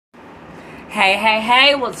Hey, hey,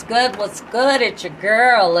 hey, what's good? What's good? It's your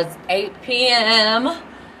girl. It's 8 p.m.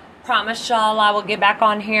 Promise y'all I will get back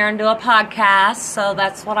on here and do a podcast, so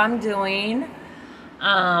that's what I'm doing.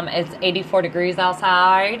 It's 84 degrees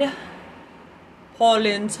outside.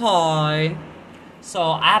 Poland's high. So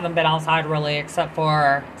I haven't been outside really except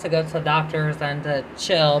for to go to the doctor's and to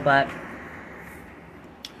chill, but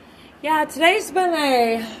yeah, today's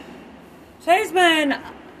been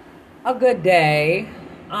a good day.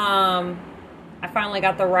 I finally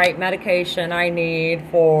got the right medication I need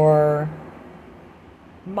for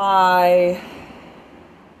my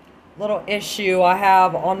little issue I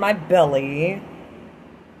have on my belly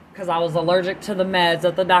because I was allergic to the meds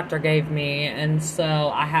that the doctor gave me, and so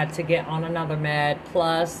I had to get on another med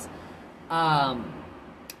plus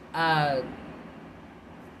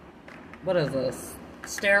what is this?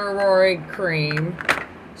 Steroid cream.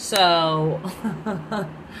 So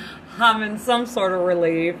I'm in some sort of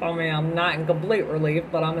relief. I mean, I'm not in complete relief,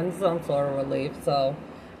 but I'm in some sort of relief. So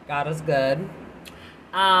God is good.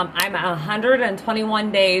 I'm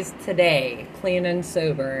 121 days today, clean and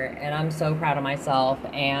sober, and I'm so proud of myself.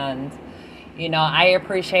 And, you know, I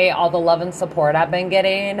appreciate all the love and support I've been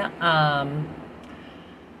getting. I'm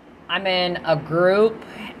in a group,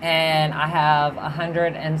 and I have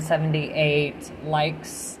 178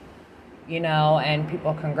 likes, you know, and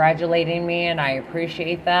people congratulating me, and I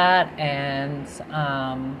appreciate that. And,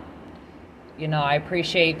 you know, I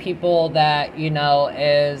appreciate people that, you know,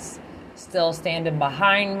 is still standing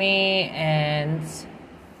behind me and,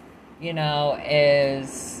 you know,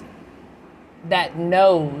 that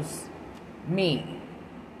knows me,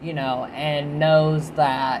 you know, and knows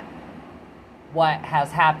that what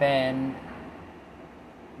has happened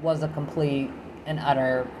was a complete and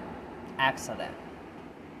utter accident.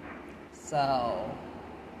 So,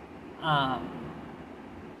 I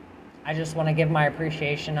just want to give my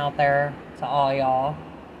appreciation out there to all y'all.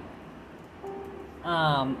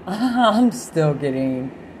 I'm still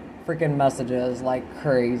getting freaking messages like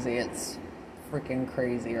crazy. It's freaking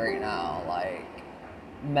crazy right now. Like,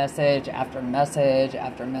 message after message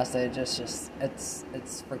after message. It's just, it's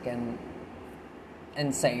freaking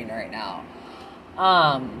insane right now.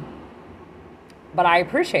 But I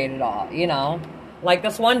appreciate it all, you know. Like,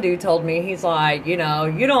 this one dude told me, he's like, you know,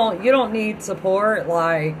 you don't need support.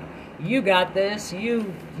 Like, you got this. You've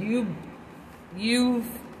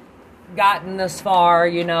gotten this far,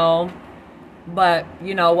 you know. But,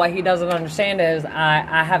 you know, what he doesn't understand is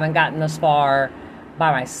I haven't gotten this far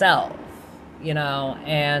by myself, you know.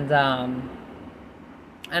 And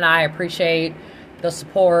I appreciate the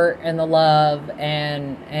support and the love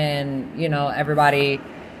and you know, everybody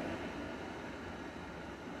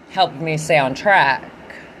helped me stay on track.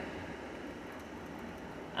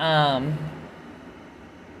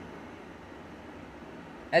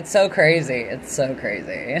 It's so crazy. It's so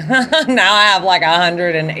crazy. Now I have like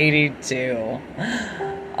 182.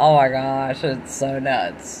 Oh my gosh, it's so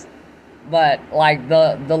nuts. But like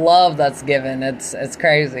the love that's given, it's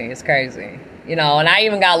crazy. It's crazy. You know, and I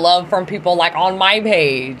even got love from people like on my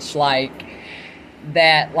page, like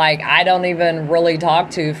that like I don't even really talk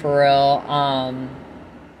to for real.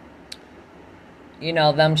 You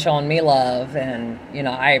know, them showing me love, and, you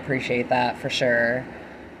know, I appreciate that for sure.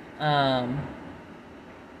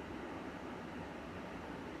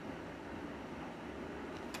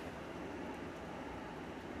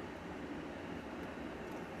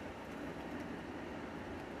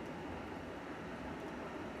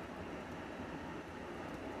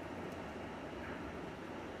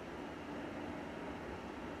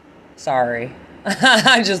 Sorry.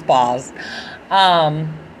 I just paused.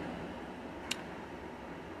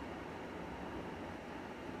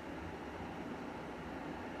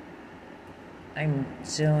 I'm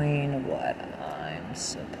doing what I'm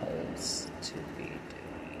supposed to be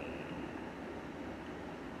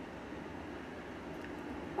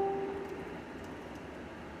doing.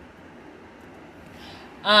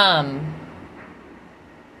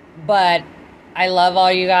 But I love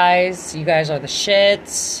all you guys. You guys are the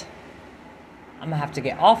shits. I'm gonna have to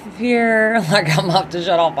get off of here. Like, I'm gonna have to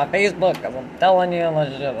shut off my Facebook because I'm telling you,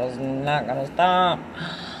 this shit is not gonna stop.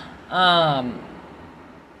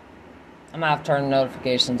 I'm gonna have to turn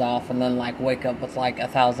notifications off and then like wake up with like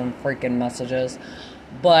 1,000 freaking messages.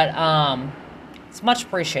 But it's much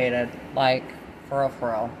appreciated, like, for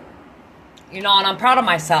real. You know, and I'm proud of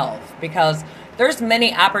myself because there's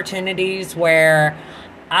many opportunities where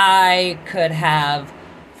I could have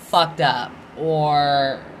fucked up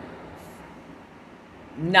or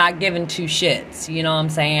not given two shits, you know what I'm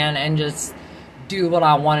saying, and just do what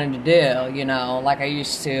I wanted to do, you know, like I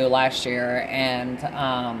used to last year. And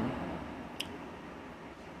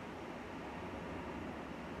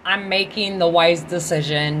I'm making the wise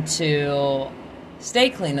decision to stay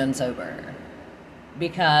clean and sober,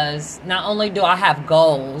 because not only do I have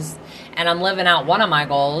goals and I'm living out one of my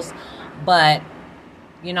goals, but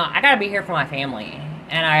I got to be here for my family,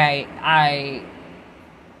 and I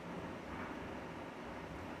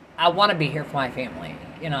want to be here for my family.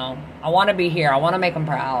 I want to be here. I want to make them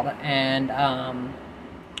proud, and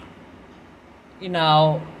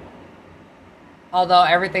although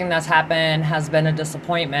everything that's happened has been a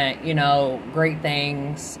disappointment, great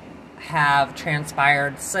things have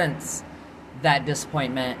transpired since that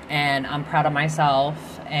disappointment, and I'm proud of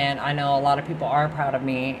myself, and I know a lot of people are proud of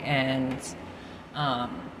me, and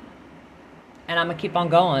I'm gonna keep on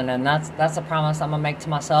going, and that's a promise I'm gonna make to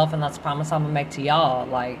myself, and that's a promise I'm gonna make to y'all.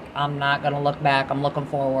 Like, I'm not gonna look back. I'm looking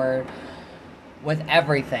forward with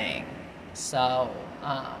everything. So,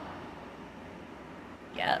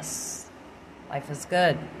 yes, life is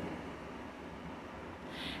good.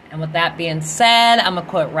 And with that being said, I'm gonna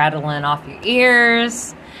quit rattling off your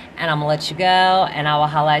ears, and I'm gonna let you go, and I will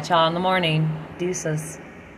holla at y'all in the morning. Deuces.